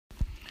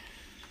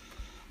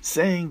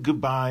saying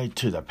goodbye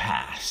to the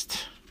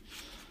past.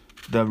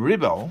 The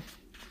rebel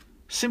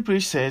simply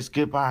says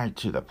goodbye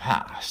to the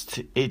past.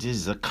 It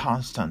is a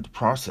constant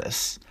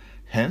process.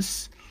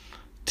 Hence,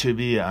 to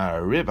be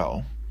a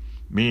rebel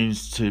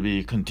means to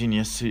be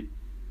continuously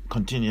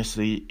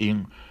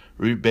in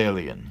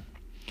rebellion,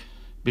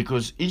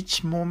 because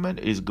each moment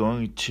is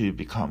going to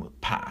become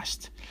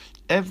past.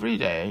 Every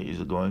day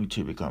is going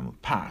to become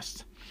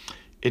past.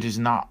 It is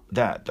not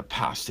that the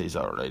past is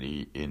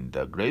already in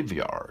the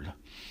graveyard.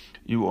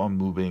 You are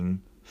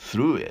moving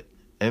through it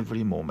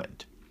every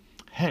moment.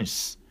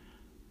 Hence,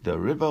 the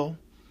rebel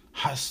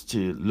has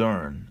to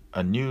learn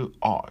a new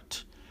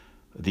art,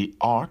 the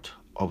art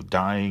of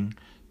dying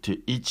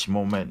to each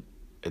moment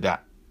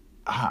that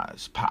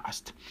has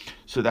passed,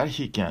 so that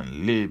he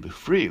can live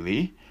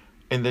freely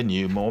in the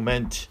new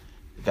moment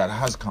that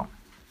has come.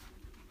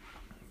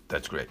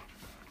 That's great.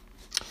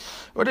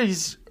 What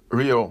is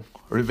real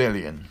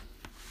rebellion?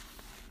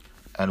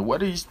 And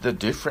what is the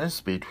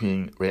difference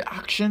between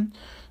reaction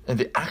and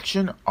the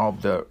action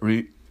of the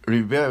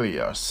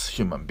rebellious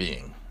human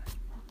being?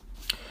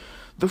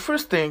 The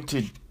first thing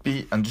to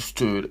be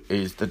understood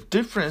is the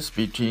difference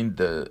between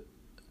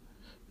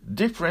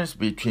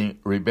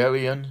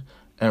rebellion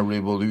and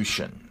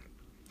revolution.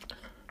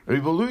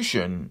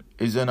 Revolution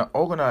is an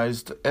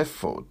organized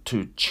effort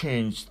to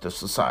change the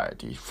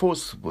society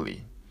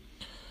forcibly,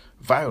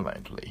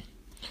 violently.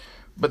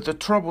 But the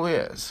trouble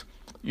is,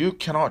 you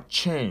cannot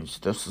change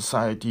the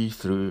society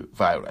through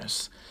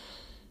violence,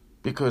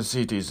 because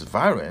it is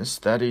violence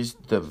that is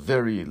the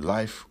very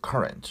life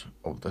current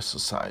of the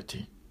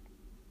society.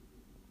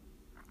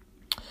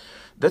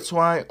 That's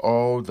why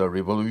all the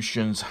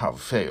revolutions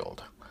have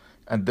failed,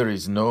 and there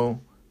is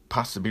no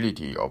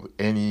possibility of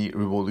any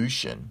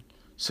revolution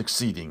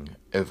succeeding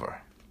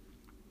ever.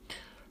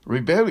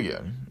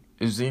 Rebellion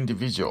is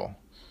individual,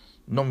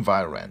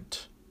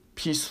 non-violent,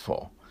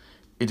 peaceful.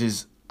 It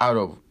is out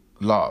of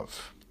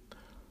love.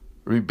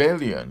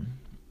 Rebellion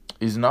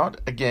is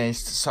not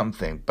against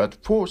something but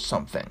for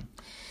something.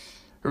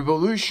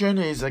 Revolution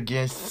is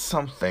against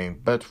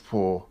something but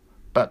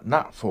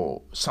not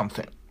for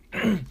something.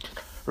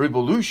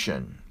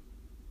 Revolution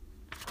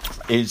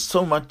is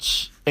so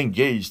much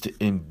engaged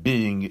in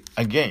being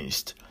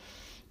against,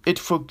 it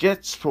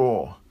forgets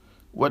for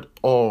what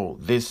all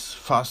this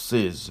fuss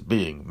is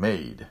being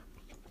made.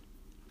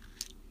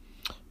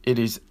 It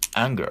is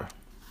anger.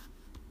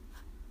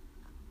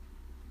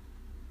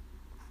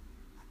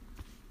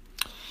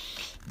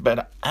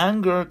 But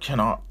anger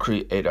cannot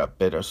create a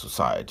better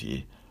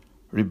society.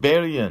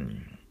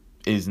 Rebellion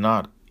is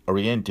not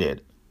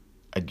oriented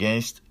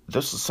against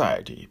the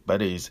society,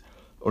 but is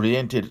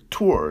oriented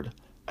toward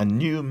a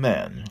new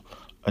man,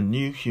 a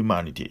new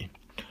humanity.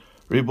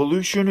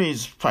 Revolution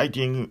is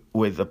fighting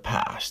with the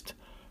past.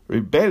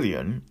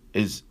 Rebellion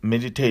is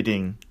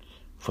meditating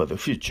for the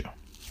future.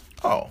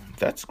 Oh,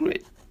 that's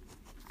great.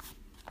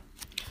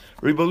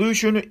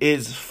 Revolution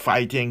is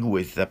fighting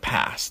with the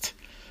past.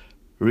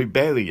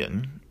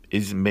 Rebellion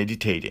is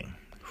meditating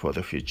for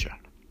the future.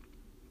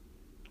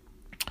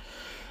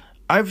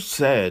 I've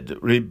said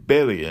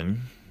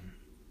rebellion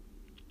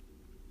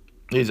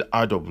is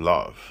out of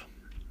love,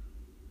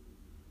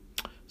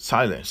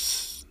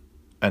 silence,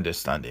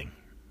 understanding,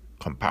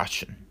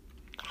 compassion,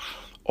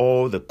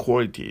 all the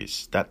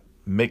qualities that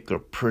make a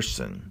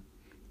person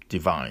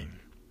divine.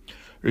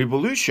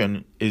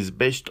 Revolution is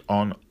based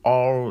on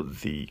all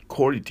the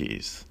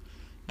qualities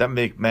that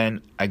make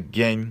man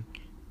again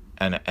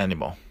an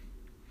animal.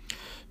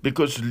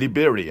 Because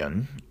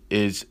rebellion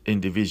is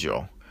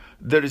individual,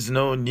 there is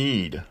no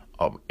need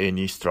of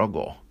any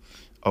struggle,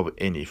 of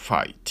any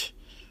fight.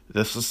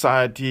 The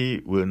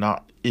society will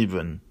not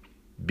even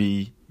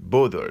be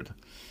bothered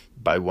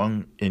by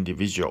one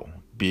individual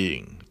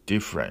being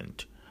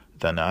different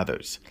than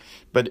others.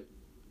 But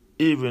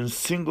even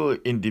single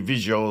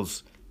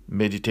individuals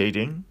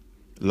meditating,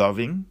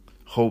 loving,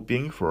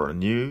 hoping for a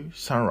new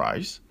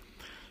sunrise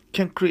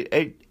can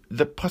create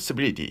the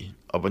possibility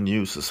of a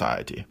new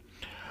society.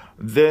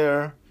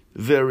 Their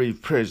very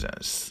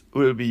presence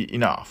will be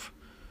enough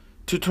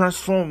to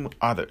transform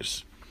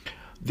others.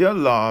 Their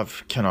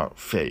love cannot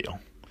fail.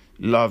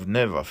 Love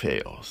never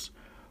fails.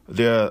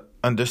 Their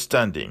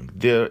understanding,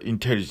 their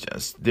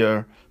intelligence,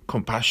 their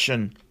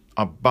compassion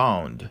are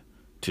bound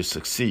to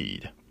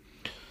succeed.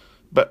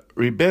 But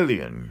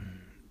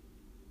rebellion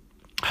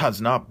has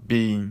not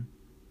been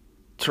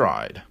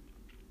tried.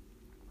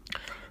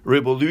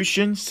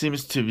 Revolution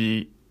seems to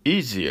be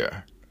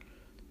easier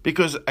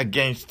because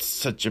against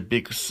such a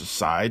big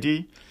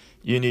society,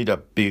 you need a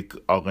big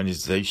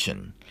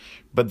organization.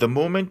 But the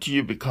moment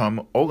you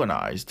become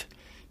organized,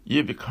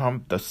 you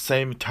become the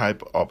same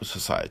type of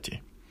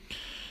society.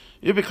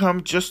 You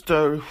become just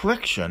a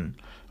reflection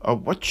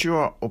of what you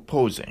are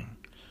opposing.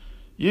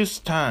 You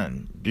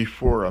stand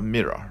before a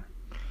mirror.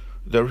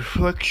 The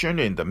reflection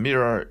in the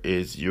mirror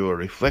is your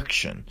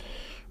reflection,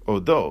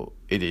 although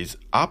it is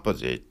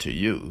opposite to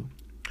you.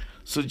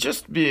 So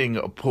just being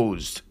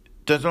opposed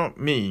does not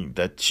mean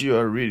that you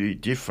are really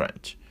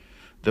different.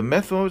 The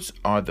methods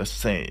are the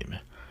same.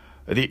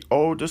 The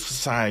old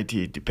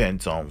society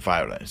depends on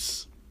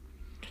violence.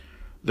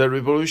 The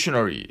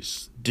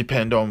revolutionaries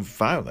depend on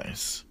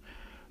violence.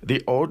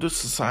 The old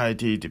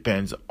society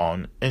depends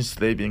on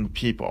enslaving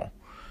people.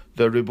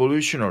 The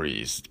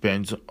revolutionaries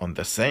depend on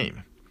the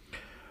same.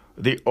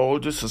 The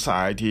old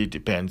society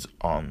depends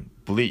on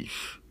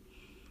belief.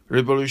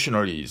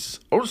 Revolutionaries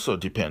also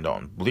depend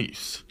on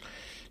beliefs.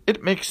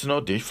 It makes no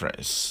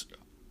difference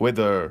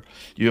whether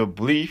your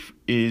belief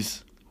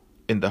is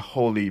in the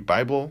Holy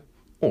Bible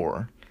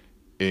or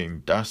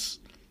in Das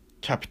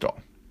Kapital.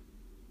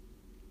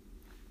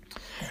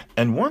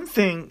 And one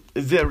thing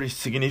very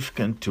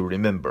significant to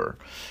remember,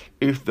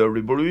 if the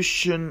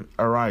revolution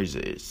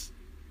arises,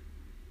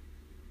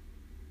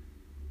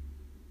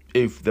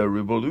 if the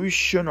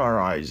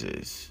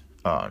revolutionaries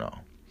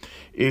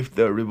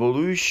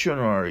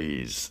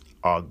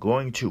are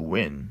going to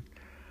win,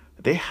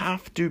 they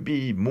have to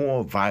be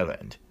more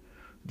violent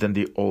than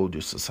the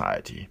old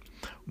society,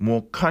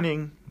 more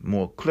cunning,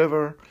 more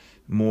clever,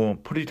 more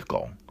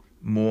political,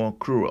 more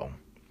cruel.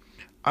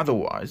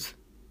 Otherwise,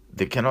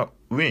 they cannot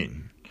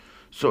win.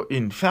 So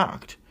in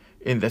fact,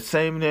 in the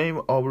same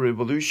name of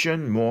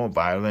revolution, more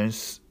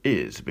violence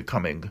is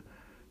becoming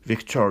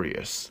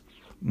victorious.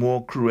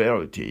 More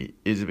cruelty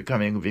is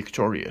becoming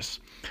victorious.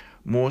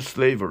 More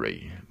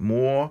slavery,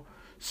 more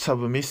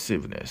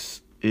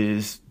submissiveness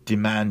is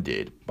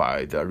demanded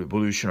by the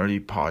Revolutionary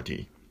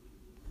Party.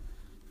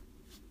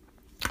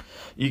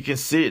 You can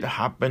see it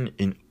happen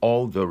in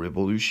all the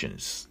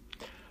revolutions.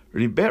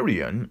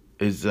 Rebellion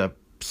is a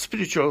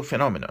spiritual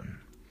phenomenon.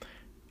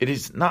 It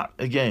is not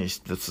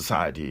against the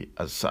society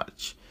as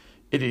such.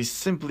 It is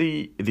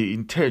simply the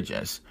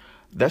intelligence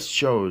that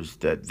shows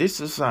that this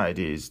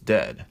society is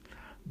dead,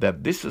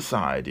 that this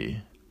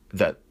society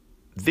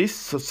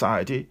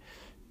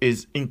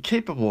is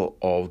incapable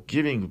of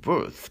giving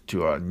birth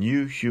to a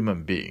new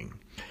human being,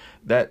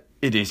 that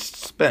it is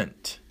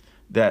spent,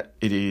 that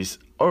it is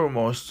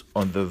almost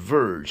on the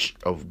verge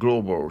of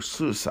global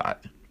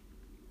suicide.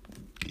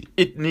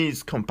 It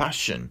needs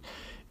compassion.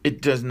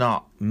 It does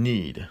not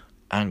need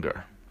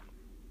anger.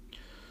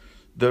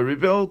 The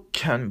rebel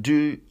can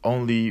do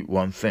only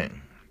one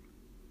thing.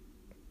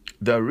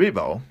 The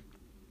rebel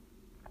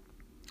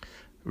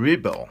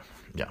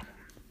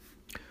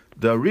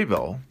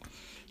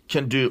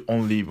can do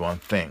only one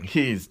thing.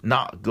 He is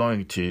not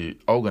going to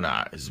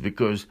organize,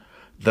 because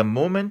the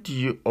moment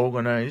you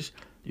organize,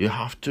 you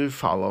have to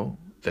follow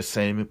the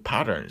same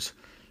patterns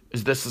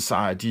as the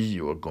society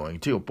you are going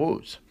to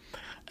oppose.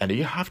 And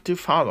you have to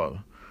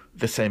follow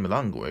the same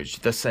language,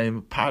 the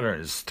same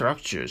patterns,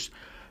 structures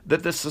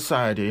that the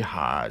society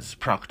has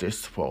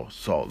practiced for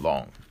so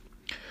long.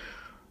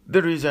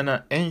 There is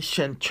an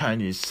ancient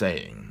Chinese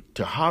saying,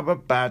 to have a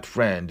bad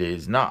friend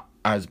is not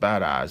as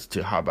bad as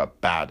to have a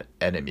bad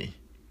enemy.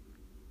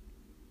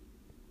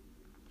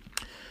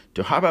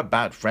 To have a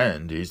bad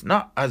friend is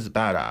not as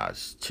bad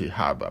as to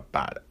have a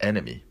bad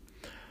enemy.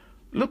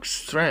 Looks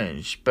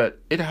strange, but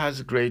it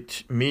has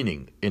great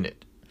meaning in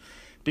it.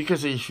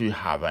 Because if you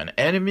have an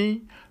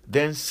enemy,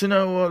 then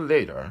sooner or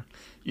later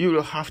you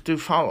will have to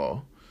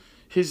follow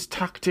his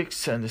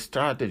tactics and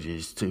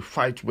strategies to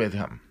fight with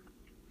him.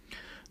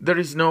 There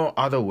is no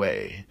other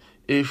way.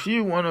 If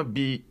you want to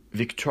be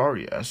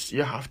victorious,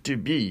 you have to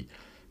be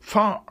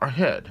far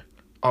ahead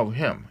of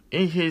him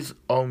in his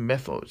own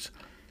methods.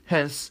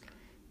 Hence,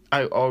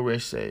 I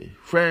always say,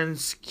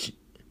 friends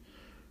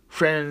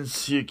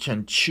you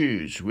can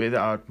choose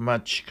without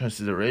much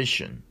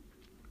consideration.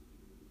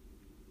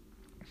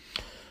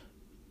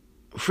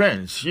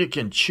 Friends you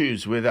can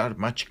choose without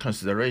much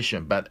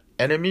consideration, but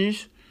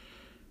enemies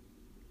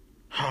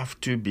have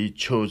to be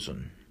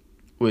chosen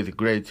with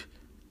great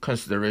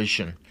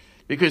consideration,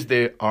 because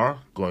they are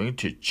going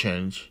to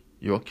change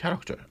your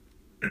character.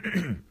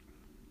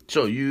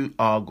 So you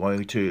are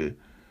going to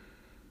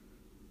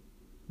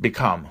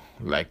become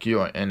like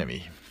your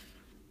enemy.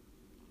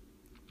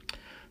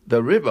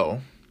 The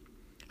rebel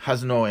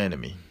has no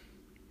enemy.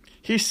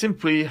 He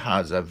simply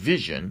has a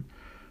vision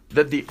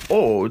that the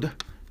old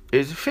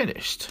is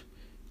finished.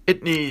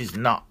 It needs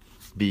not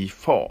be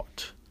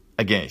fought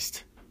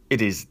against.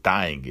 It is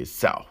dying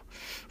itself.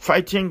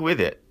 Fighting with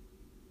it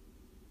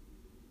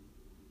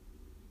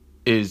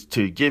is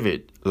to give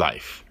it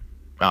life.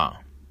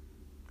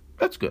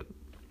 That's good.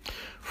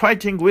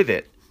 Fighting with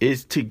it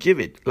is to give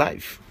it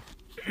life.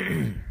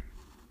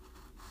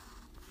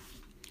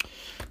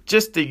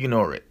 Just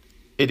ignore it.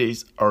 It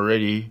is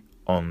already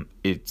on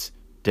its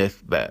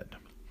deathbed.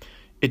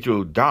 It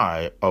will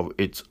die of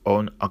its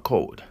own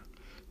accord.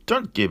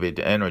 Don't give it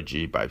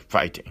energy by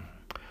fighting.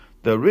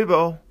 The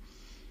rebel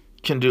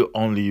can do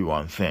only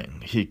one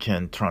thing. He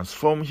can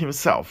transform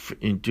himself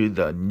into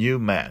the new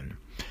man.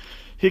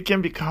 He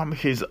can become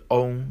his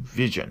own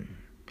vision.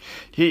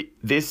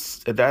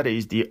 That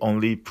is the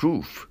only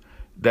proof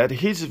that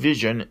his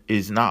vision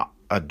is not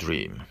a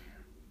dream.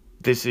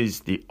 This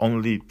is the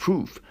only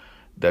proof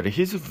that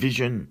his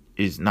vision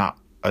is not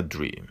a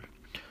dream.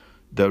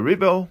 The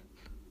rebel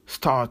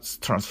starts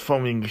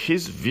transforming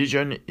his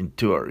vision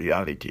into a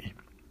reality.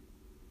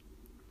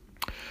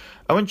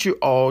 I want you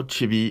all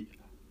to be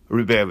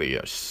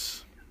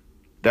rebellious.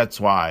 That's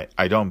why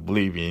I don't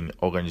believe in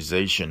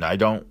organization. I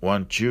don't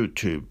want you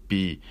to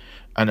be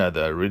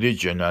another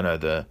religion,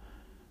 another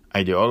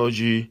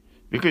ideology,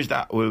 because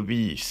that will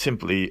be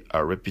simply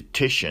a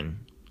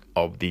repetition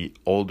of the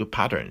old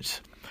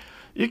patterns.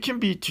 You can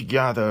be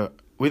together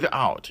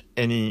without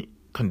any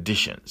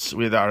conditions,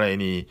 without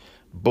any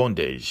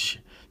bondage,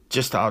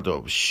 just out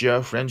of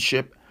sheer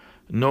friendship,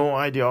 no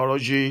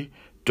ideology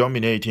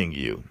dominating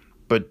you,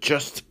 but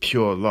just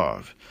pure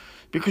love,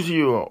 because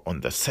you are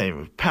on the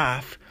same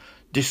path,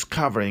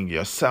 discovering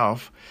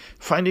yourself,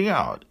 finding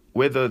out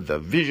whether the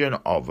vision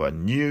of a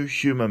new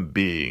human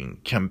being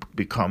can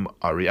become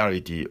a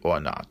reality or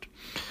not.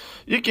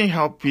 You can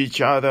help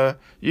each other,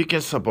 you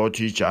can support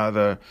each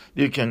other,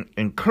 you can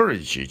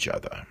encourage each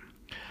other.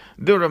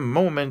 There are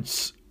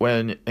moments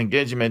when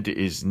engagement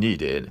is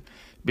needed,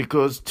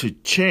 because to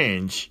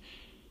change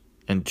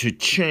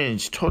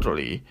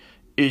totally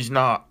is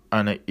not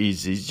an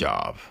easy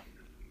job.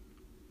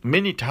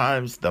 Many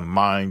times the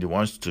mind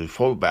wants to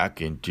fall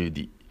back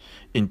into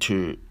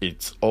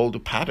its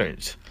old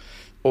patterns,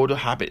 old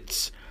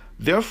habits.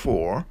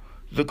 Therefore,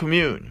 the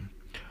commune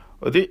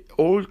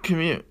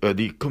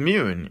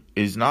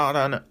is not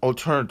an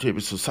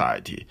alternative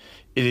society.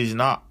 It is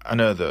not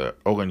another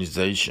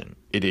organization.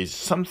 It is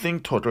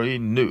something totally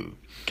new.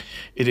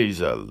 It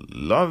is a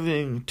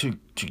loving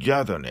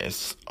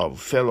togetherness of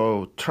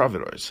fellow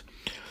travelers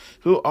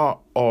who are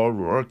all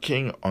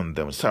working on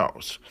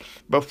themselves.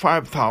 But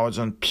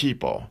 5,000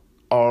 people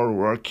all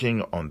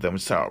working on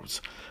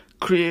themselves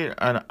create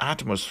an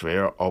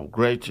atmosphere of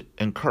great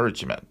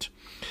encouragement.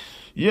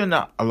 You're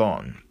not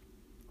alone.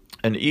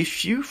 And if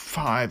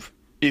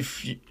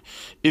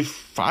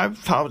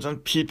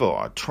 5,000 people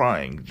are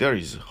trying, there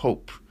is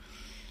hope.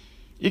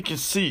 You can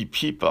see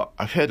people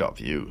ahead of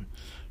you.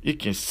 You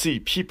can see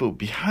people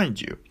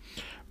behind you.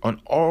 On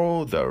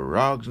all the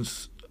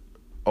rungs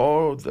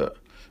of the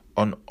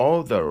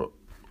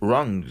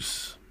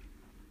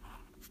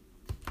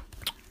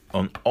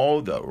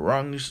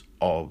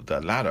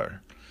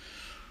ladder.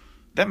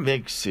 That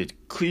makes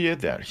it clear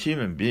that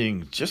human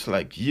beings just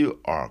like you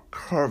are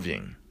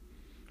carving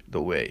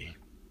the way,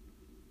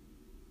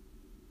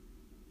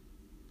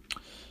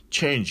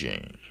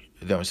 changing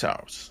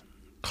themselves,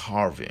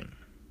 carving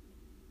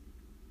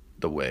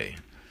the way,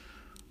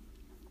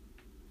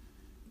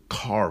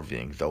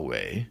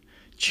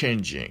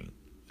 changing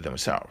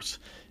themselves.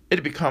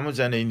 It becomes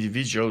an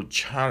individual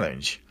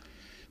challenge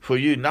for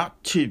you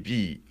not to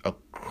be a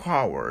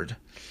coward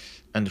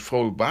and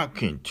fall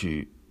back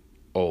into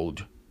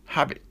old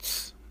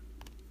habits.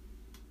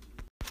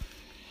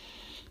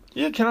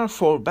 You cannot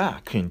fall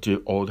back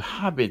into old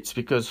habits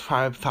because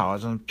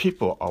 5,000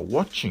 people are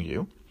watching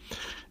you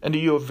and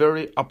you're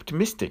very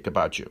optimistic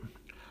about you.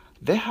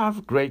 They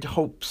have great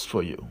hopes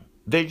for you.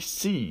 They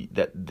see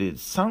that the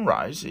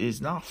sunrise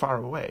is not far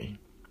away.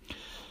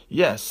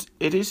 Yes,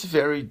 it is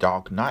very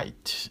dark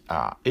night.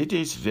 It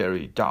is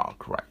very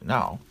dark right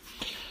now.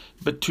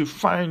 But to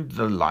find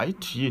the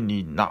light, you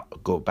need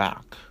not go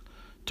back.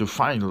 To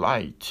find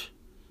light,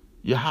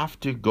 you have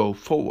to go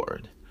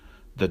forward.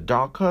 The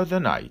darker the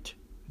night,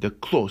 the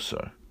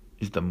closer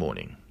is the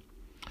morning.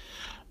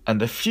 And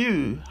the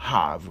few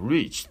have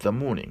reached the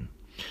morning.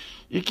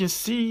 You can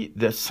see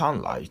the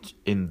sunlight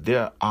in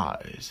their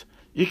eyes.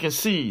 You can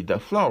see the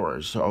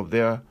flowers of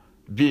their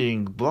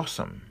being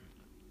blossom.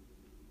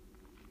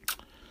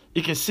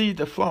 You can see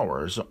the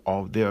flowers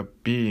of their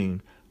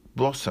being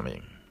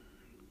blossoming.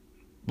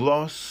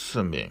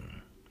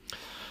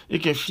 You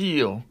can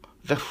feel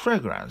the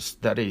fragrance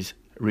that is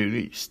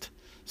released.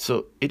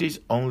 So it is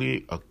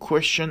only a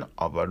question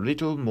of a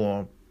little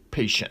more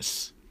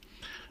patience,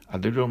 a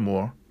little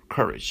more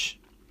courage.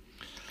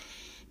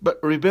 But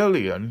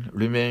rebellion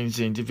remains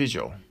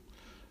individual.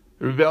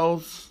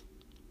 Rebels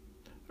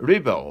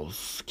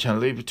can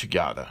live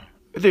together.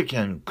 They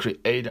can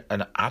create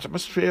an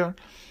atmosphere,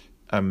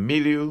 a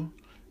milieu,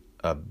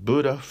 a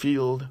Buddha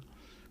field,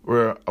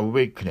 where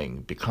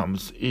awakening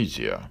becomes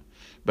easier,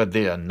 but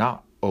they are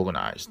not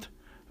organized.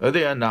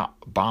 They are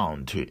not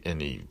bound to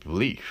any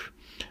belief.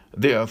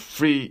 They are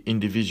free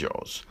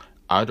individuals.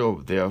 Out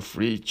of their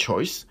free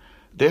choice,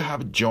 they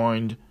have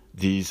joined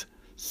these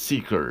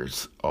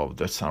seekers of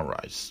the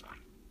sunrise.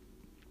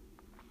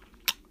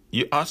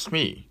 You ask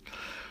me,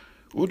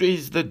 what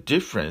is the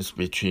difference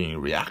between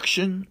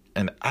reaction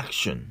and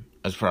action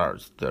as far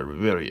as the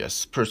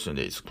rebellious person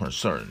is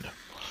concerned?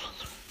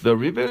 The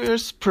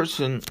rebellious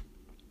person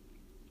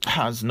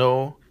has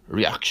no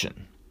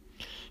reaction.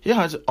 He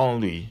has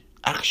only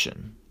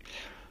action.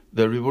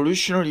 The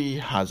revolutionary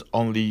has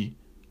only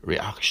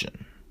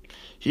reaction.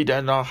 He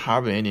does not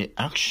have any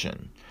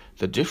action.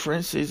 The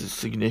difference is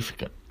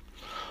significant.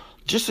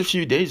 Just a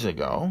few days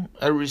ago,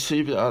 I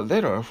received a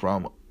letter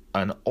from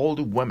an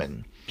old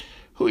woman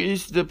who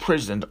is the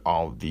president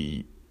of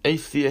the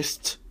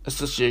Atheist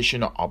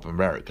Association of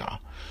America.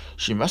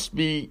 She must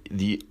be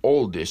the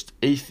oldest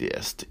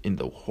atheist in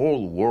the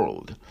whole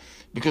world,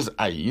 because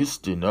I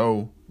used to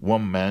know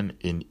one man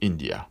in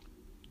India,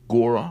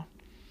 Gora,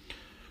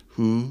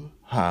 who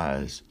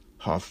has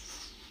her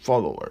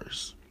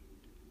followers.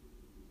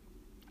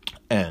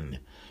 And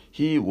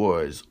he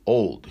was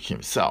old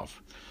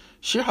himself.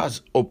 She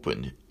has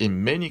opened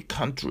in many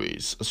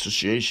countries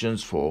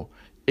associations for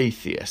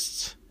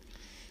atheists.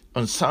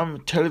 On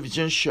some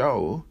television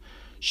show,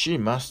 she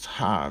must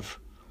have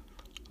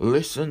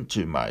listened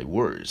to my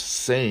words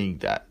saying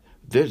that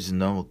there is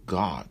no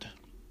God.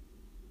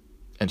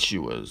 And she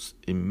was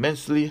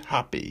immensely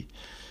happy.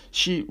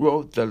 She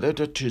wrote the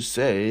letter to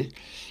say,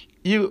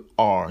 "You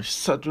are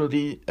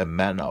certainly a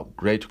man of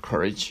great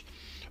courage.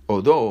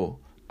 Although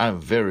I'm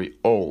very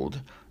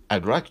old,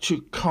 I'd like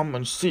to come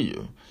and see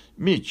you,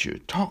 meet you,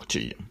 talk to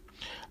you.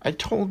 I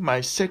told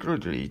my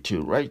secretary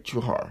to write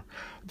to her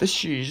that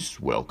she is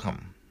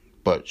welcome,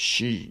 but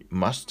she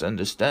must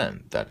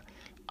understand that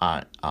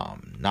I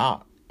am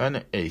not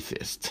an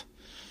atheist.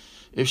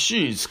 If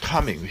she is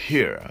coming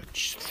here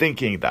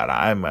thinking that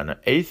I'm an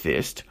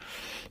atheist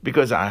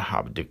because I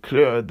have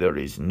declared there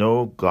is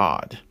no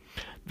God,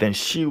 then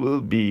she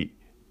will be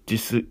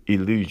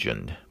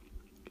disillusioned.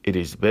 It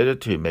is better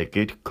to make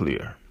it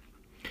clear.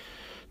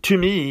 To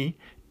me,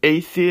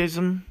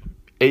 atheism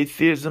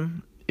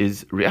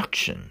is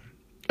reaction,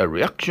 a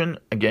reaction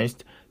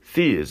against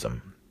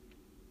theism.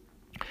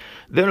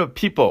 There are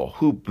people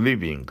who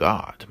believe in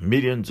God,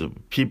 millions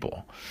of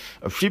people.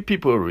 A few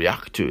people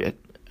react to it,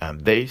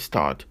 and they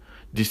start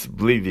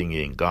disbelieving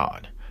in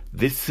God.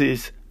 This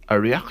is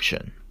a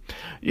reaction.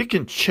 You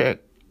can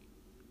check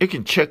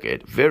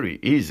it very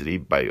easily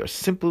by a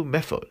simple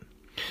method.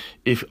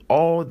 If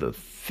all the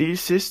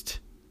theists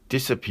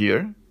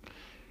disappear,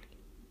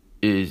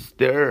 if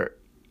there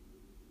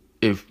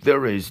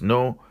is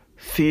no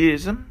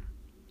theism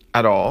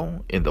at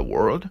all in the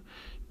world,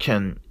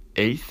 can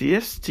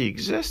atheists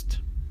exist?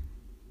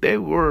 They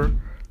were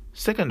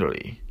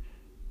secondary.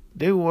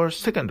 They were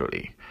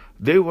simply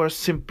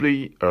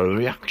a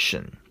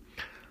reaction.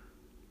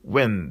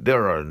 When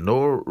there are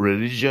no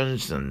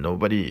religions and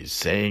nobody is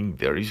saying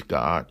there is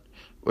God,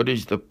 what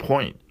is the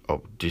point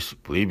of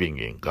disbelieving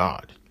in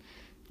God?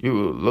 You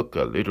will look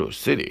a little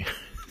silly.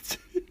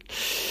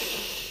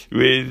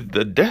 With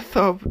the death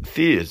of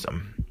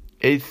theism,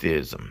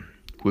 atheism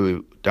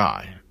will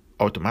die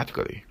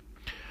automatically.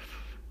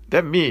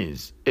 That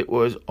means it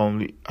was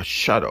only a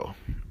shadow.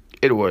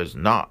 It was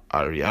not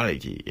a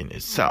reality in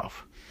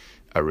itself.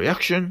 A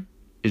reaction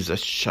is a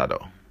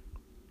shadow.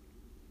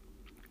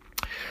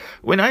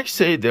 When I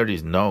say there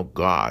is no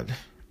God,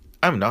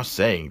 I'm not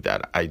saying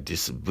that I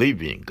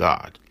disbelieve in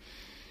God.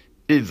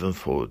 It isn't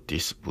for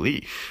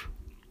disbelief.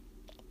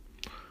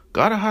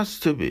 God has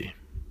to be.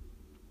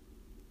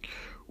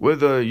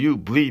 Whether you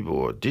believe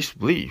or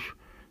disbelieve,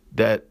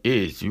 that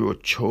is your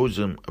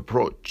chosen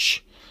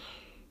approach.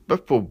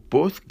 But for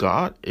both,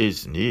 God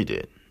is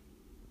needed.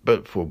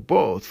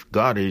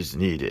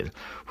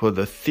 For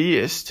the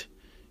theist,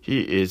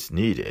 he is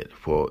needed.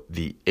 For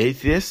the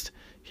atheist,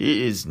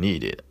 he is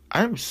needed.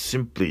 I'm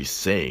simply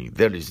saying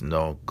there is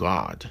no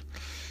God.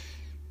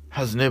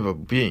 Has never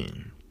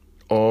been.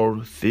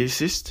 All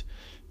theists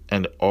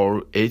and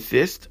all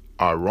atheists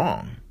are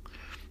wrong.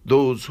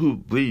 Those who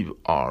believe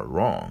are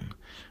wrong,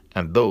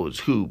 and those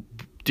who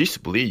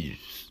disbelieve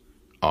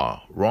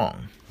are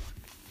wrong.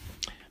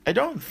 I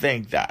don't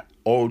think that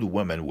old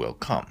woman will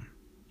come.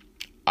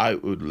 I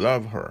would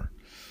love her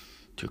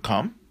to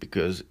come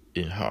because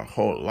in her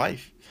whole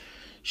life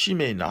she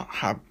may not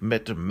have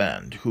met a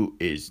man who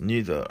is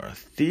neither a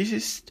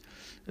theist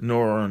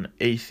nor an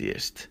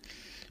atheist,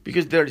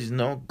 because there is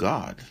no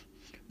God.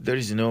 There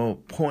is no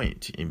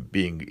point in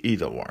being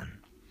either one.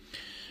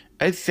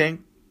 I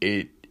think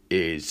it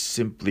is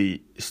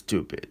simply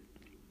stupid.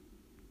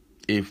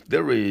 If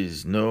there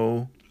is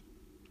no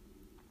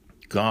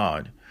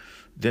God,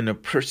 then a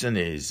person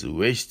is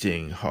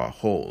wasting her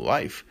whole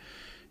life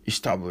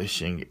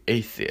establishing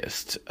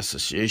atheist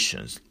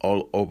associations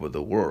all over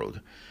the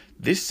world.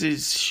 This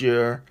is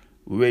sheer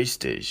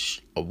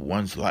wastage of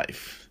one's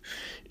life.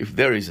 If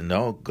there is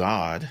no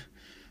God,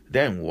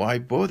 then why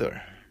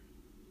bother?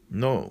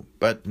 No,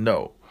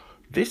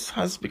 this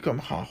has become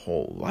her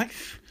whole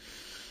life.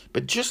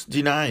 But just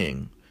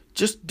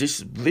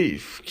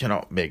disbelief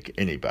cannot make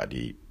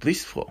anybody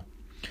blissful.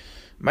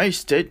 My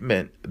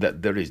statement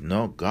that there is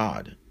no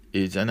God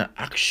is an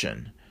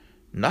action,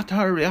 not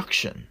a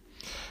reaction.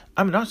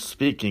 I'm not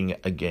speaking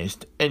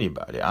against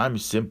anybody. I'm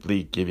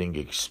simply giving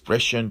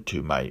expression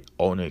to my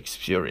own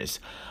experience.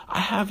 I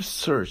have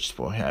searched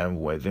for him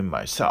within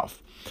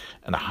myself,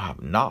 and I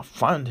have not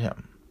found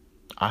him.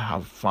 I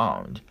have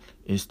found,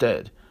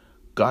 instead,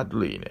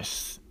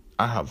 godliness.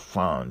 I have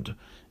found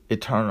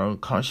eternal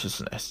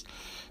consciousness.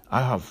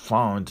 I have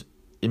found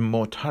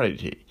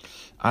immortality.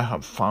 I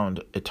have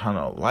found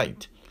eternal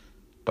light,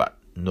 but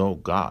no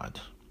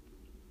God.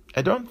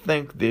 I don't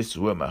think this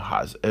woman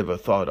has ever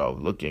thought of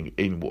looking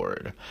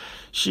inward.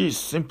 She is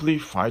simply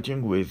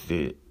fighting with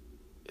the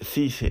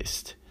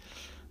theists.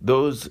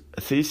 Those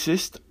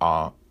theists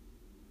are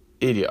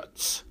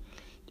idiots.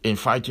 In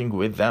fighting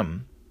with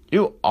them,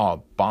 you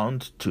are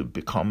bound to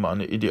become an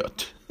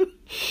idiot.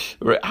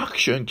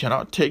 Reaction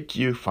cannot take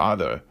you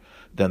farther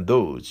than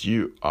those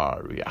you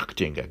are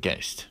reacting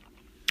against.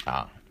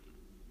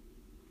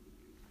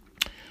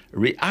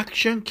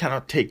 Reaction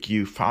cannot take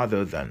you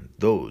farther than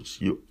those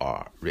you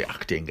are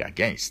reacting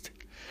against.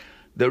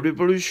 The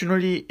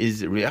revolutionary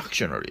is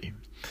reactionary.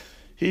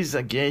 He is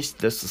against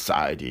the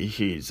society,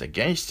 he is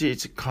against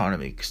its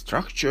economic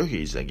structure,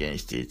 he is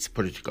against its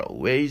political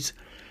ways,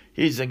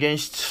 he is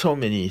against so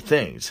many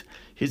things.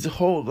 His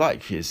whole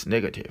life is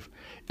negative.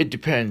 It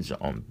depends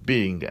on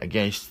being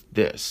against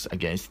this,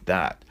 against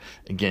that,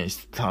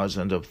 against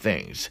thousands of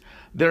things.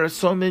 There are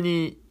so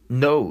many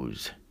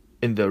no's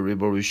in the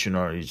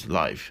revolutionary's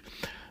life,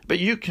 but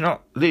you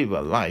cannot live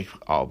a life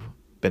of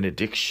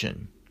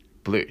benediction,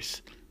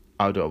 bliss,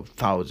 out of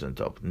thousands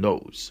of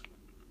no's.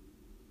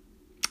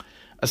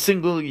 A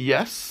single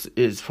yes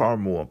is far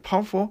more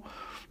powerful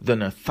than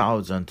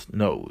 1,000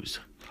 no's.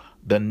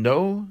 The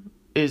no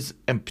is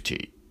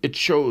empty. It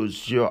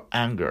shows your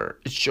anger.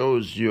 It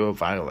shows your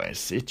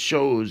violence. It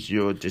shows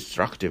your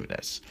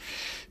destructiveness.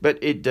 But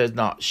it does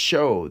not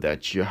show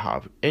that you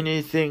have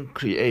anything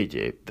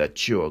creative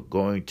that you are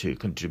going to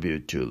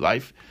contribute to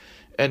life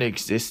and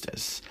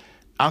existence.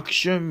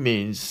 Action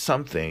means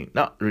something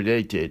not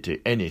related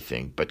to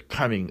anything but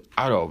coming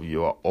out of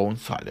your own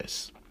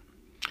silence.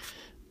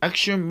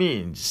 Action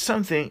means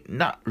something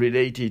not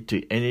related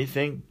to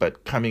anything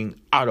but coming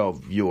out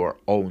of your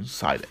own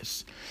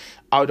silence,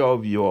 out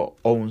of your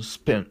own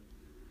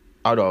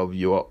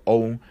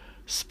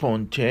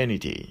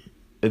spontaneity.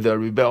 The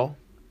rebel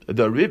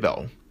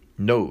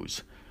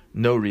knows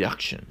no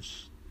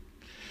reactions.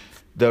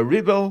 The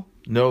rebel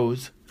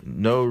knows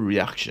no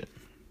reaction.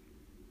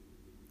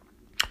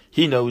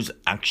 He knows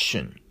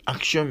action.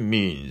 Action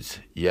means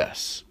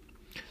yes.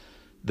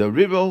 The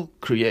rebel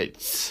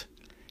creates.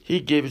 He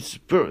gives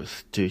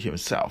birth to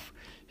himself.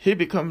 He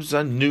becomes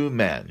a new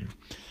man.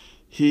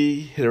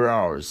 He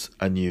heralds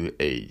a new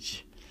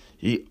age.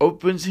 He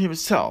opens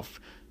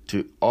himself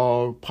to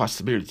all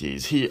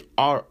possibilities. He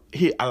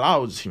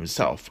allows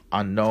himself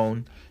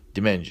unknown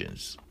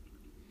dimensions.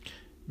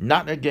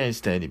 Not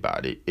against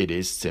anybody. It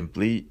is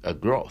simply a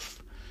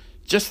growth.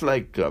 Just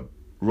like a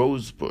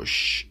rose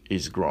bush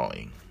is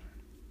growing.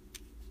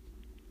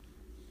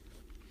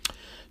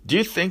 Do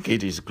you think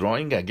it is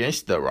growing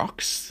against the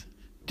rocks?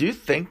 Do you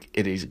think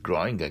it is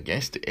growing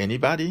against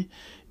anybody?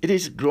 It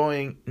is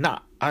growing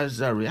not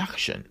as a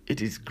reaction.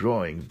 It is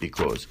growing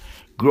because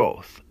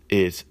growth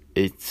is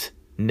its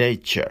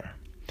nature.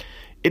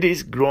 It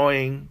is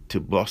growing to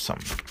blossom.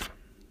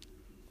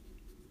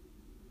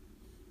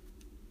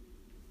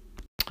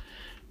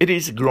 It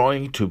is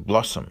growing to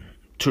blossom,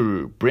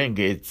 to bring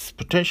its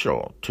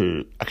potential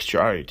to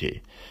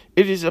actuality.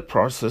 It is a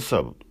process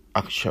of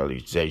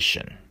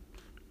actualization.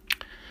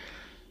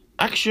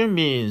 Action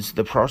means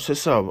the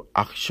process of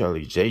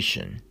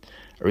actualization.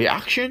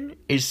 Reaction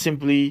is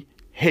simply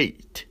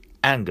hate,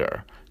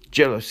 anger,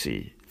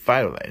 jealousy,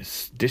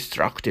 violence,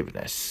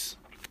 destructiveness.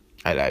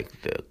 I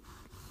like the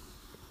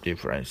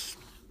difference.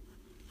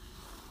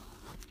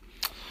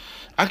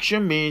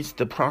 Action means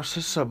the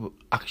process of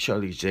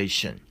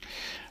actualization.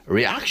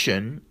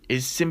 Reaction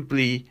is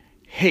simply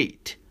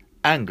hate,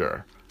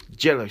 anger,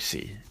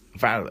 jealousy,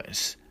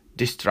 violence,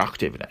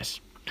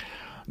 destructiveness.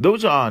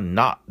 Those are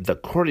not the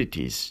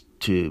qualities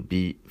to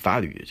be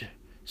valued.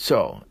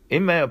 So,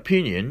 in my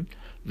opinion,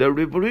 the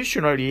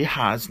revolutionary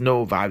has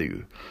no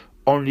value,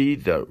 only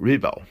the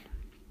rebel.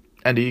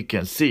 And you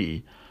can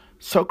see,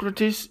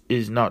 Socrates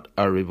is not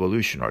a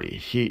revolutionary,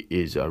 he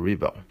is a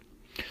rebel.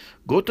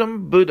 Gautama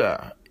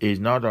Buddha is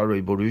not a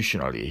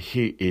revolutionary,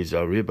 he is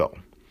a rebel.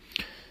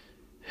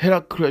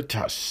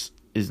 Heraclitus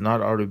is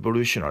not a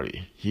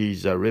revolutionary, he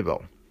is a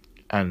rebel.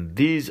 And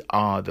these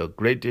are the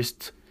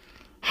greatest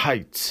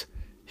heights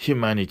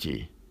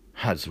humanity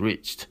has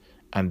reached.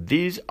 And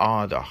these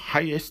are the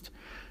highest,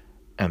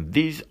 and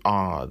these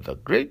are the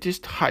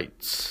greatest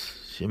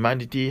heights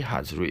humanity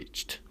has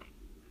reached.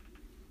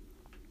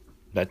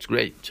 That's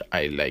great.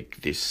 I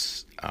like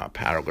this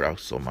paragraph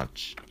so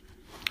much.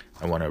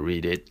 I want to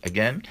read it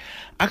again.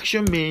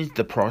 Action means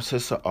the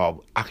process of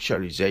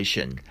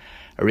actualization.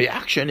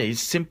 Reaction is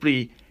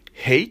simply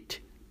hate,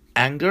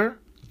 anger,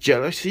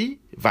 jealousy,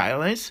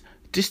 violence,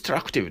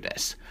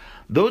 destructiveness.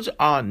 Those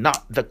are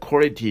not the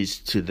qualities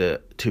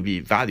to be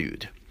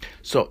valued.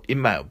 So, in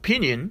my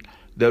opinion,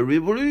 the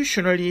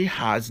revolutionary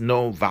has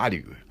no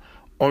value,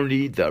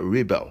 only the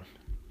rebel.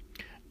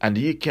 And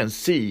you can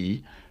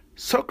see,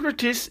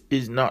 Socrates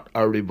is not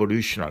a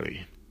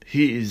revolutionary,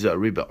 he is a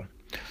rebel.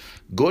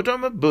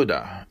 Gautama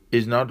Buddha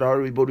is not a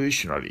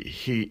revolutionary,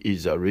 he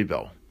is a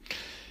rebel.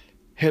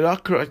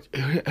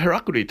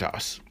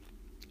 Heraclitus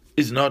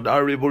is not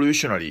a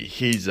revolutionary,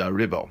 he is a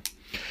rebel.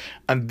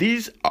 And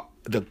these are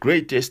the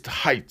greatest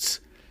heights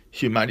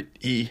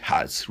humanity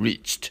has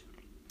reached.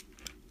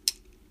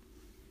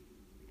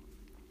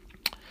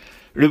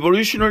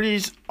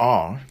 Revolutionaries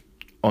are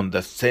on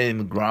the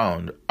same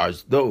ground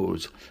as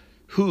those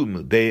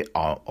whom they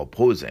are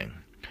opposing.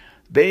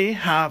 They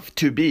have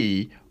to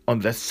be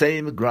on the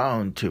same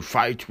ground to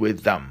fight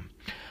with them.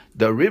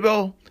 The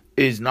rebel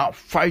is not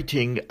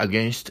fighting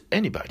against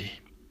anybody.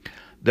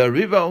 The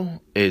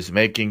rebel is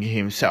making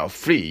himself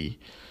free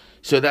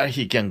so that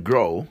he can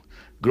grow.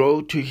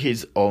 grow to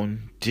his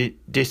own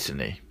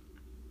destiny.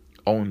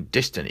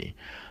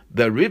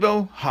 The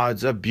rebel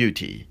has a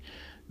beauty.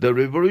 The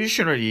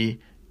revolutionary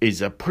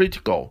is a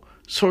political,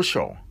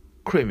 social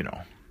criminal.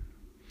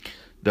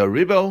 The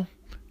rebel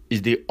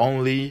is the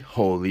only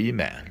holy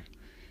man.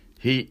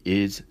 He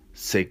is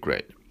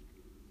sacred.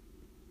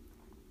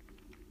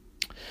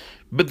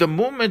 But the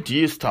moment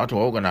you start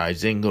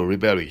organizing a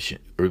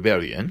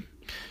rebellion,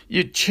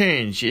 you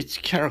change its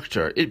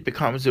character. It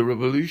becomes a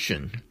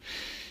revolution.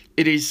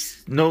 It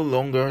is no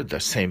longer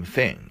the same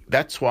thing.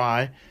 That's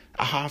why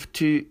I have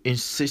to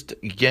insist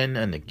again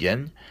and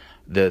again,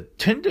 the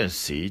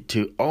tendency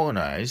to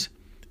organize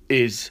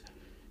is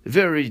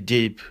very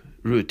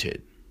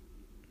deep-rooted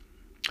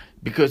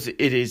because it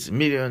is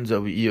millions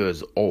of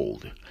years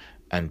old,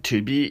 and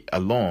to be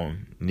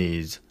alone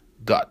needs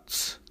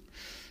guts.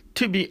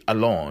 To be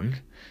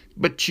alone,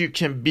 but you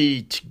can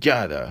be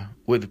together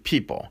with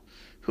people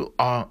who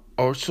are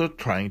also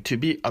trying to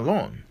be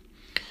alone.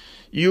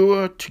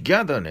 Your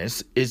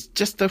togetherness is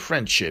just a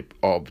friendship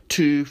of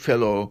two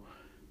fellow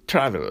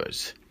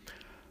travelers.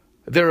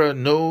 There are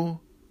no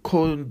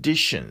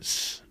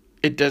conditions.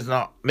 It does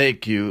not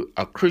make you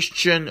a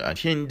Christian, a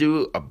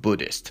Hindu, a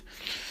Buddhist.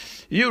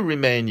 You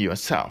remain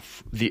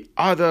yourself. The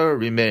other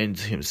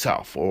remains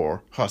himself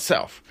or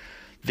herself.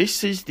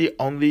 This is the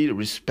only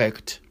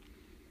respect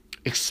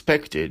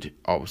expected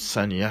of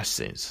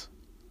sannyasis.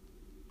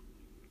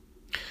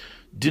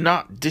 Do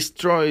not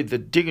destroy the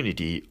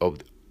dignity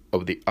of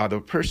the other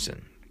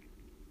person.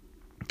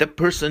 The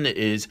person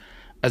is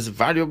as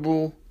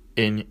valuable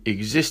in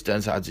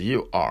existence as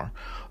you are.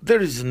 There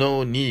is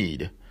no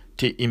need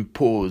to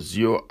impose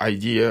your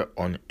idea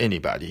on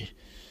anybody.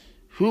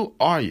 Who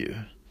are you?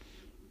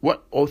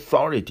 What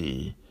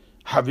authority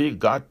have you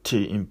got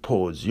to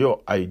impose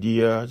your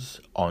ideas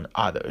on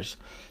others?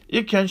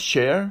 You can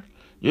share,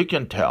 you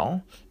can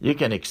tell, you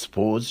can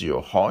expose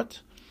your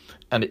heart,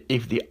 and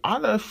if the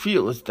other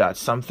feels that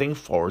something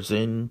falls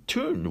in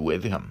tune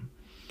with him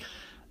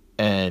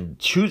and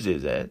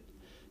chooses it,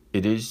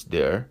 it is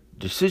their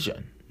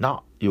decision,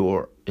 not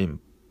your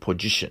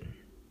imposition.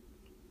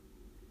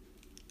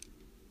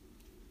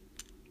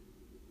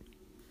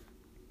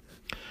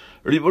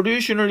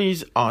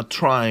 Revolutionaries are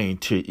trying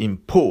to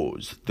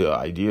impose their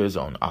ideas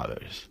on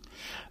others.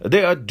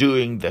 They are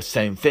doing the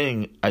same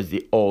thing as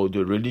the old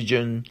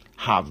religion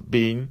have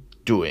been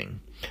doing.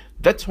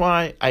 That's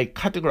why I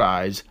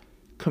categorize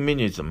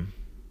communism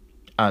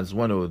as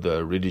one of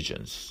the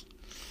religions.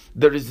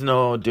 There is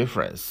no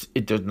difference.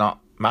 It does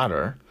not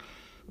matter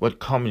what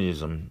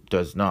communism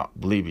does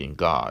not believe in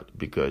God,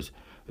 because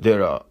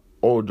there are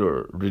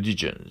older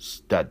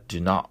religions that do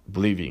not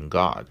believe in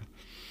God.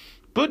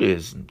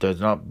 Buddhism does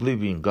not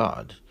believe in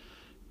God.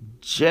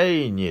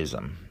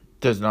 Jainism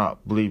does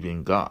not believe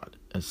in God.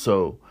 And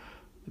so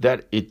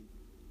that it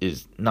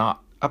is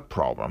not a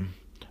problem.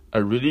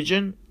 A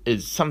religion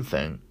is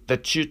something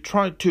that you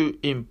try to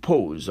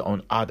impose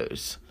on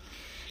others.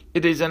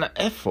 It is an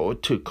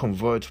effort to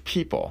convert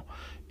people.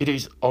 It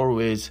is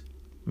always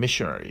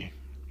missionary.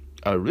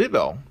 A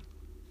rebel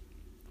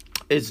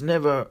is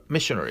never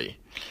missionary.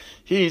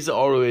 He is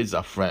always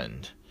a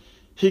friend.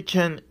 He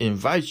can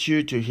invite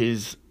you to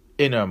his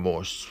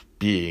innermost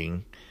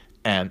being,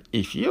 and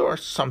if you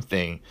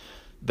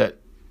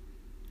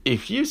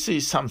see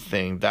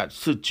something that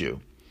suits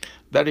you,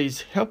 that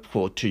is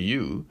helpful to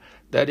you,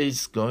 that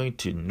is going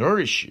to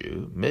nourish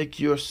you, make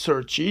your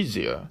search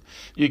easier,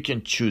 you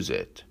can choose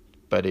it.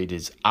 But it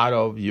is out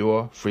of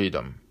your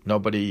freedom.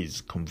 Nobody is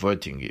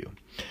converting you.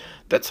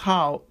 That's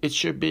how it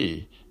should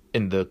be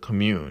in the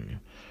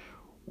commune.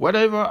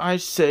 Whatever I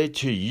say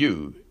to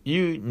you,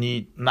 you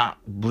need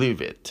not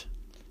believe it.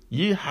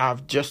 You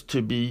have just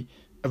to be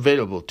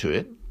available to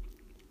it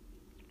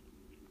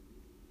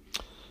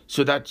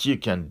so that you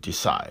can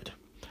decide.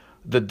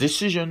 The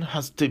decision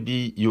has to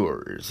be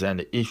yours,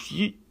 and if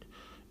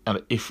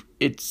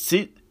it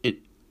suits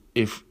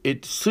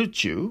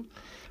you,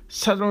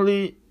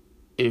 suddenly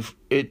if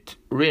it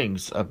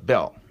rings a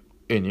bell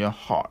in your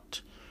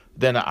heart,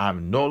 then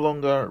I'm no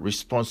longer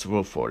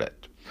responsible for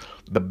it.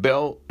 The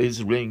bell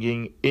is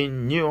ringing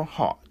in your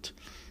heart.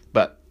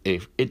 But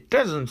if it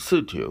doesn't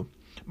suit you,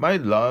 my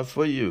love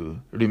for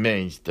you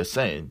remains the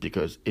same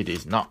because it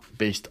is not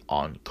based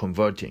on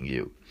converting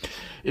you.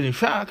 In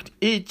fact,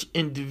 each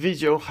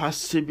individual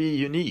has to be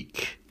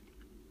unique.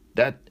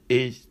 That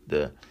is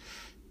the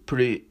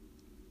prerogative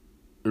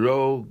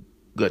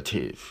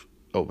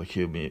of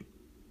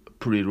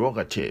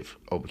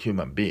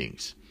human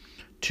beings.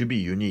 To be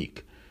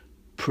unique,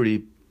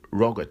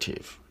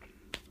 prerogative.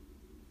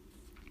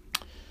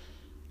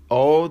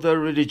 All the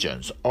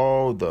religions,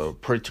 all the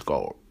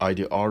political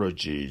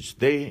ideologies,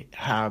 they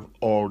have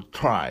all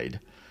tried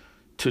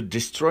to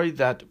destroy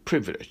that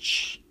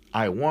privilege.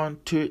 I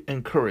want to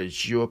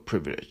encourage your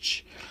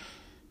privilege.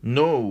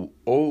 On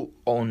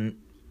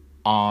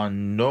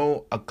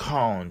no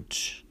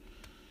account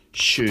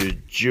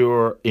should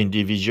your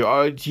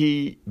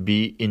individuality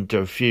be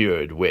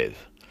interfered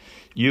with.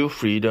 Your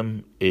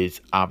freedom is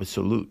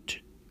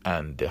absolute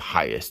and the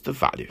highest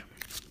value.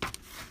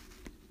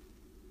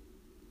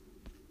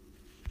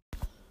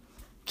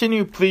 Can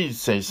you please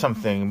say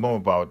something more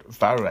about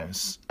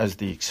violence as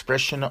the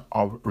expression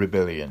of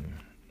rebellion?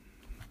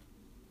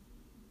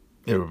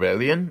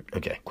 Rebellion?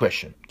 Okay,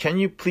 question. Can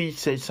you please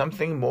say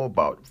something more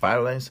about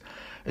violence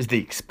as the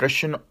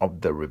expression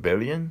of the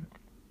rebellion?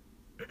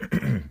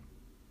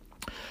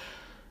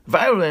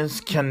 Violence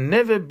can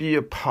never be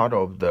a part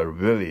of the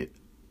rebellion.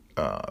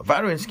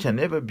 Violence can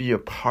never be a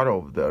part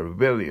of the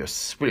rebellious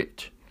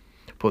spirit,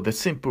 for the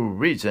simple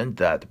reason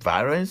that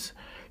violence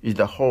is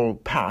the whole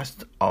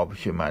past of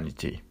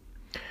humanity,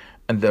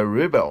 and the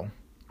rebel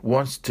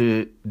wants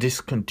to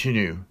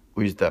discontinue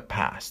with the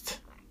past.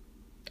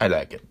 I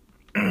like it.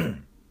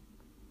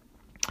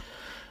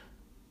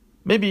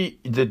 Maybe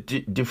the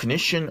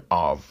definition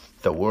of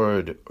the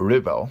word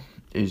rebel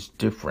is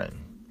different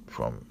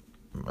from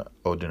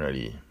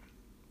ordinary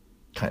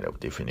kind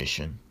of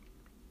definition.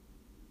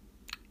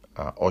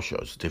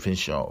 Osho's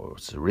definition of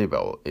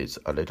rebel is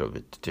a little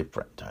bit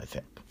different, I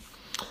think.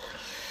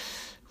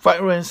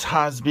 Violence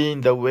has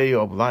been the way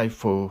of life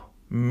for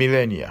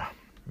millennia.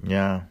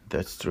 Yeah,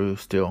 that's true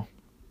still.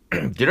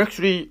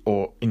 Directly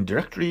or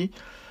indirectly,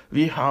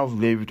 we have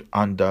lived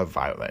under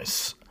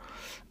violence.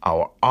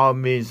 Our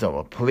armies,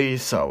 our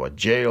police, our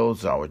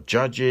jails, our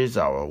judges,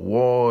 our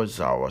wars,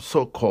 our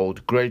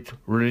so-called great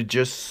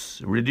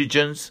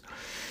religions,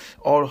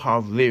 all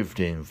have lived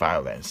in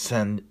violence.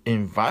 And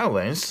in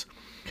violence,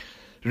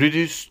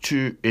 reduced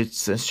to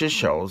its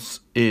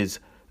essentials, is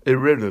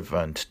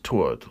irrelevant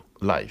toward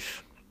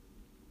life.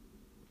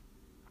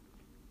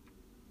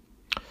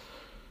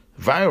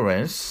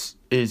 Violence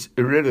is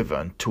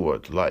irrelevant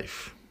toward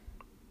life.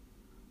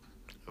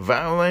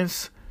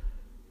 Violence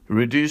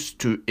reduced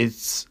to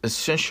its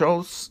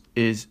essentials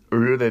is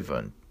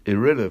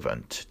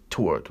irrelevant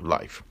toward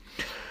life.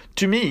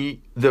 To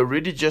me, the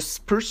religious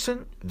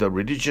person, the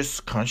religious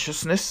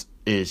consciousness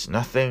is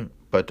nothing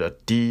but a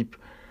deep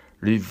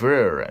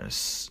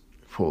reverence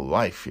for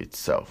life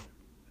itself.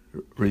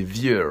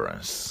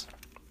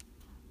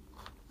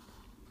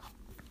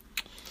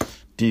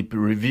 Deep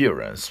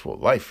reverence for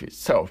life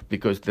itself,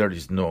 because there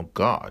is no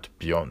God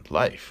beyond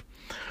life.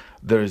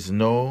 There is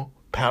no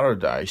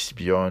paradise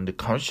beyond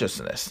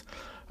consciousness.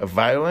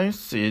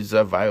 Violence is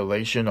a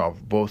violation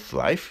of both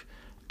life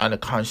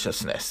and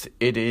consciousness.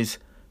 It is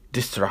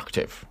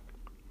destructive.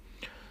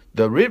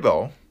 The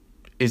rebel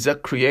is a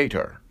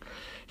creator.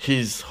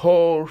 His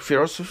whole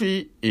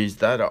philosophy is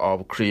that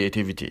of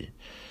creativity.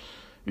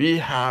 We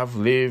have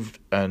lived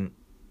in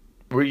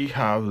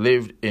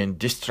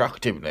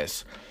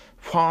destructiveness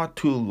far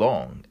too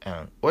long.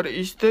 And what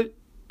is the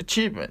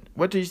achievement?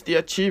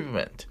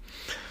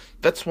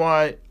 That's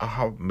why I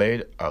have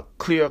made a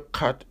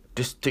clear-cut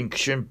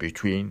distinction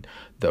between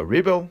the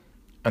rebel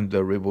and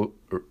the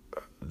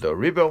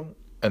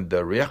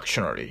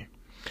reactionary.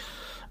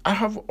 I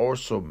have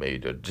also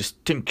made a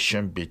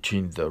distinction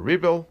between the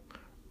rebel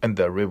and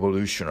the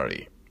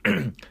revolutionary.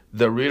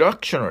 The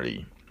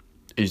reactionary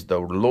is the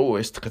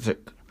lowest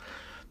category.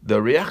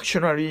 The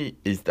reactionary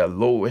is the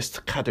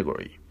lowest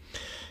category.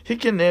 He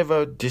can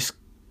never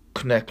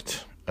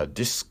disconnect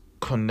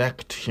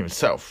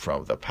himself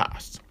from the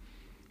past.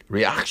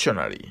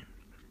 Reactionary.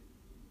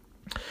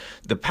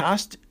 The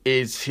past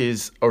is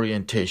his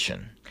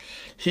orientation.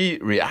 He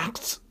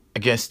reacts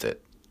against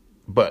it,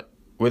 but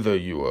whether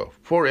you are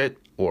for it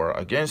or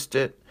against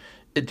it,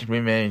 it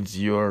remains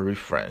your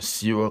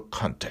reference, your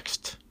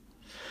context.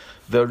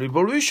 The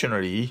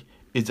revolutionary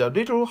is a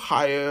little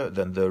higher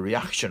than the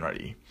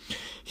reactionary.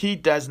 He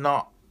does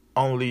not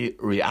only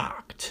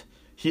react,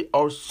 he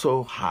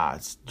also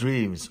has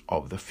dreams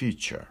of the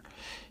future.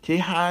 He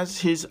has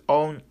his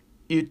own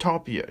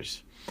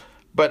utopias.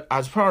 But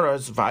as far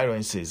as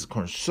violence is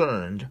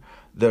concerned,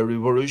 the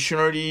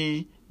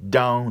revolutionary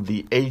down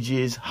the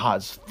ages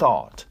has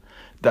thought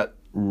that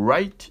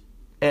right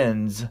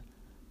ends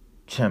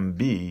can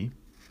be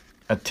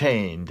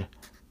attained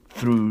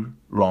through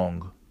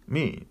wrong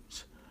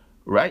means.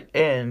 Right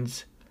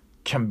ends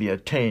can be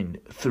attained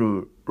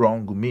through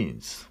wrong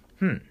means.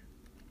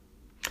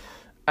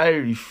 I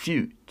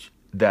refute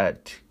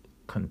that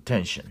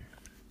contention.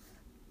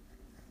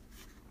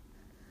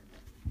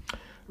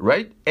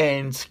 Right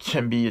ends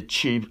can be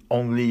achieved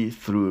only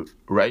through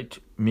right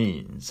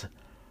means.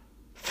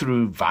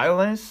 Through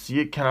violence,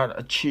 you cannot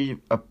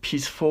achieve a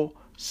peaceful,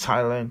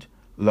 silent,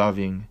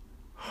 loving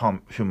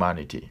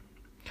humanity.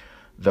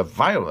 The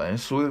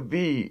violence will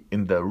be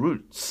in the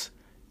roots.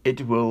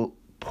 It will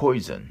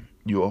poison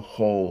your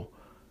whole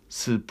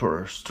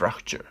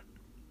superstructure.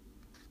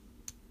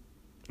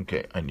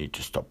 Okay, I need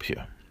to stop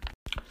here.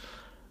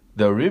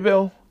 The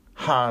rebel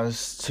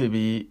has to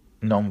be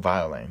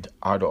nonviolent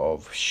out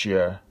of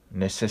sheer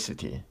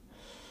necessity.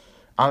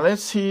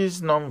 Unless he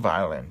is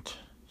nonviolent,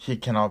 he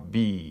cannot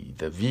be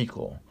the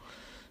vehicle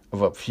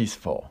of a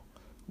peaceful,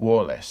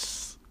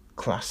 warless,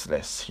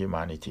 classless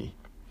humanity.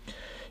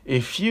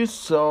 If you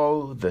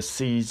sow the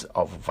seeds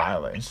of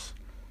violence,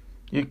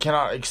 you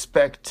cannot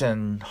expect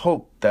and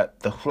hope that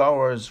the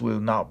flowers will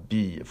not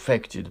be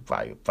affected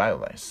by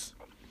violence.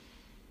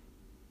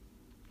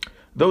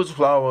 Those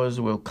flowers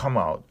will come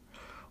out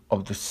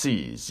of the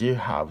seeds you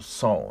have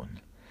sown.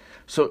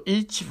 So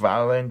each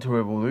violent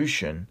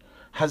revolution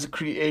has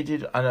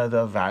created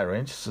another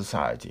violent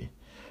society,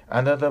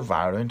 another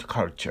violent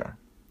culture.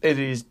 It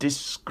is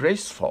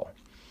disgraceful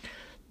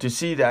to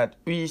see that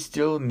we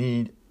still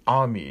need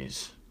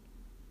armies.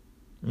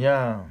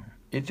 Yeah,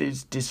 it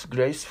is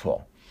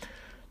disgraceful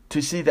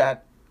to see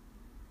that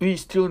we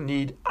still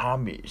need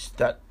armies,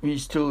 that we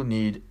still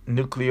need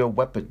nuclear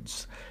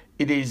weapons.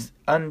 It is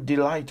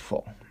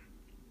undelightful.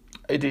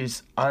 It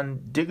is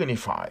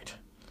undignified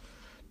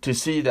to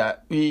see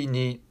that we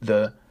need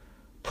the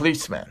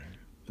policeman,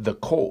 the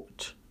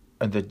court,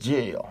 and the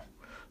jail.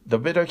 The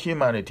better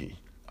humanity,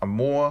 a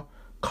more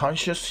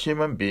conscious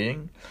human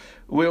being,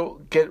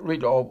 will get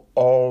rid of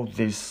all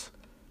this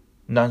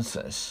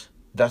nonsense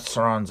that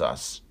surrounds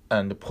us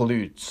and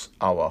pollutes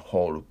our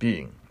whole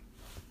being.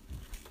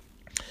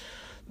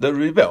 The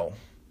rebel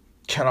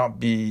cannot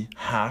be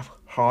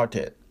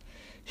half-hearted.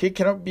 He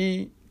cannot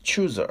be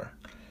chooser.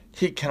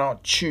 He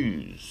cannot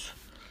choose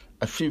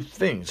a few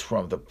things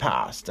from the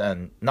past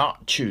and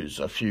not choose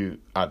a few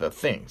other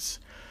things.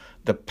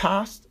 The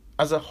past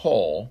as a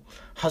whole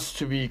has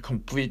to be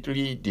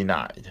completely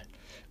denied.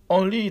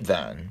 Only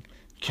then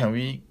can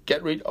we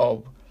get rid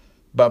of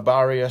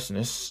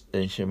barbarousness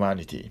in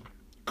humanity,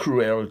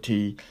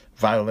 cruelty,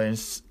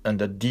 violence, and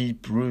the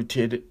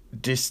deep-rooted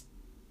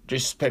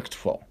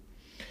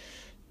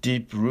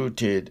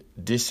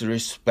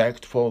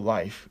disrespectful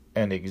life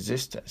and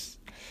existence.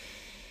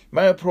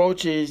 My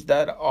approach is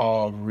that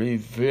of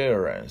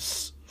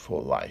reverence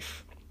for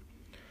life.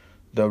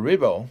 The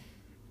rebel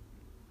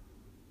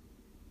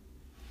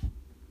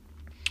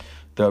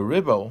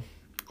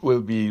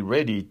will be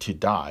ready to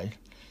die,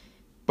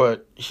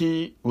 but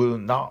he will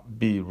not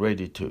be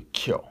ready to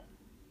kill.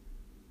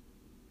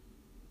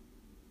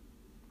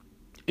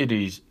 It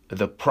is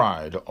the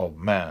pride of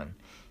man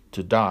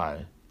to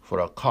die for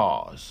a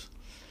cause.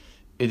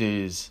 It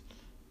is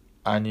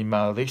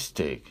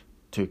animalistic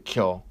to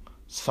kill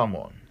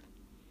someone.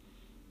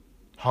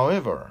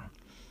 However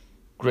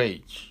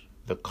great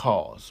the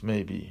cause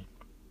may be.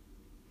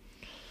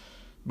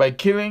 By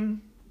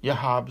killing, you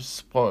have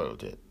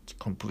spoiled it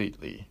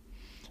completely.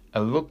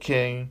 And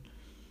looking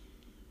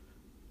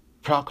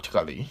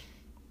practically,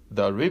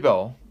 the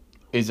rebel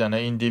is an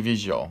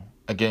individual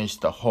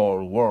against the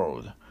whole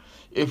world.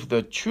 If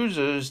he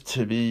chooses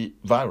to be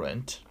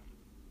violent,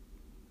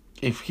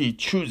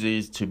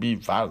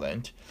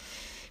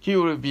 he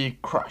will be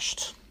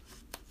crushed.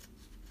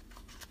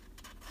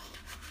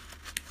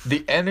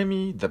 The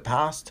enemy, the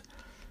past,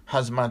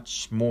 has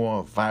much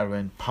more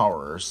violent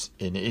powers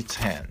in its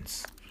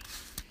hands.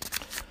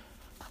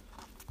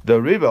 The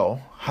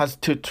rebel has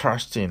to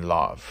trust in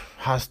love,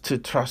 has to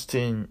trust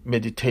in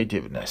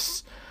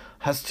meditativeness,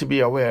 has to be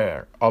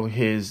aware of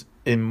his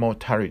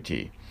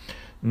immortality,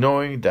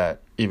 knowing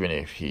that even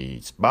if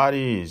his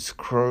body is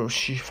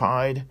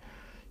crucified,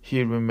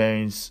 he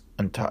remains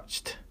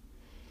untouched.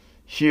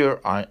 Here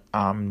I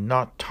am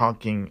not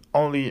talking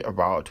only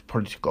about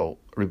political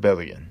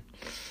rebellion.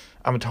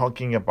 I'm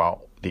talking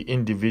about the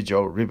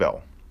individual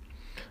rebel,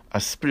 a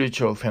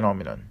spiritual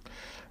phenomenon,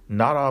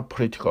 not a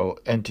political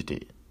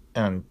entity.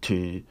 And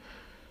to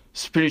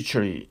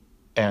spiritually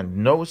and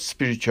no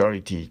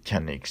spirituality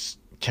can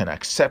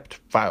accept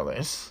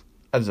violence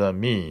as a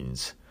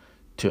means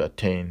to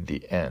attain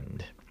the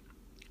end.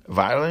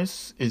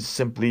 Violence is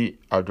simply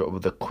out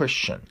of the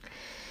question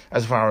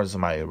as far as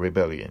my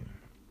rebellion.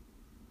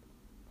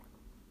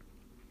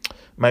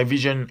 My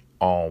vision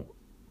of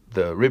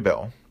the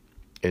rebel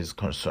is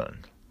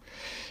concerned.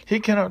 He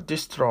cannot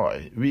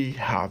destroy. We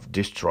have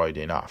destroyed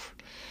enough.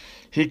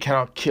 He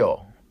cannot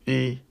kill.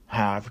 We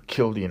have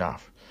killed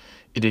enough.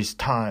 It is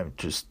time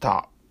to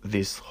stop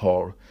this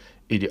whole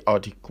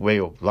idiotic way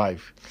of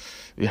life.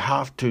 We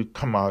have to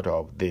come out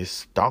of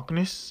this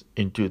darkness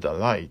into the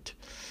light,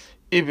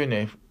 even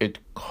if it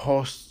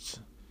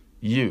costs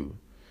you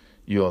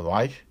your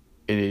life.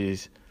 It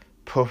is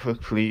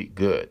perfectly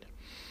good,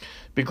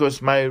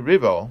 because my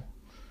rebel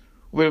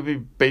will be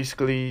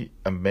basically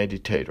a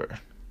meditator.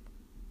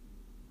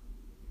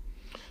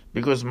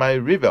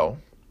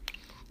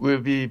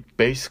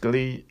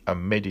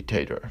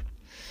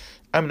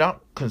 I'm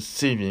not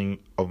conceiving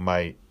of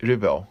my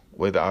rebel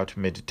without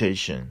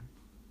meditation.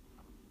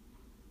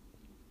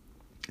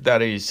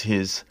 That is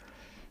his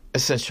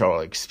essential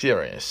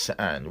experience.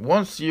 And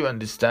once you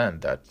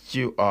understand that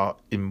you are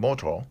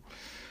immortal,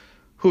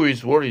 who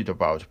is worried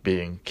about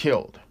being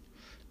killed?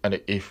 And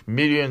if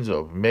millions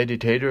of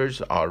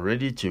meditators are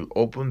ready to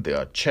open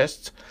their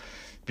chests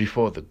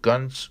before the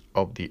guns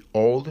of the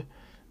old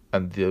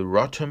and the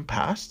rotten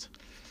past,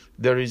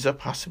 there is a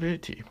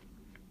possibility.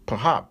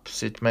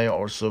 Perhaps it may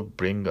also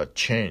bring a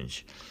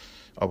change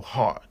of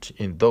heart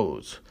in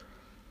those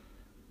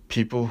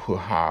people who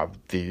have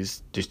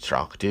these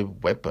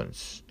destructive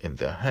weapons in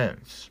their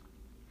hands.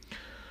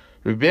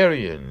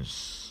 Rebellion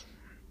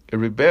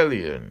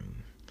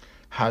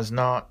has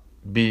not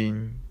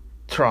been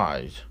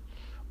tried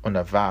on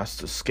a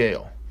vast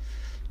scale.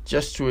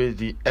 Just with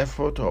the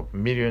effort of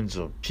millions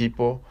of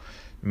people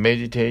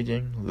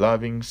meditating,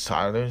 loving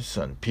silence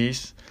and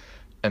peace,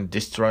 and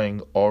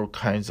destroying all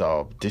kinds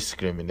of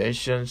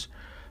discriminations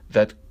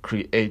that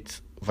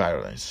create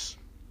violence.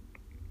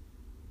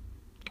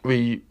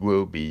 We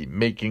will be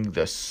making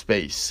the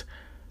space,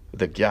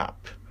 the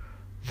gap,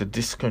 the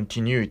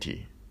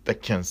discontinuity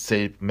that can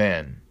save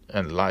man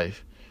and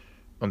life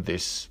on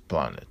this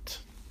planet.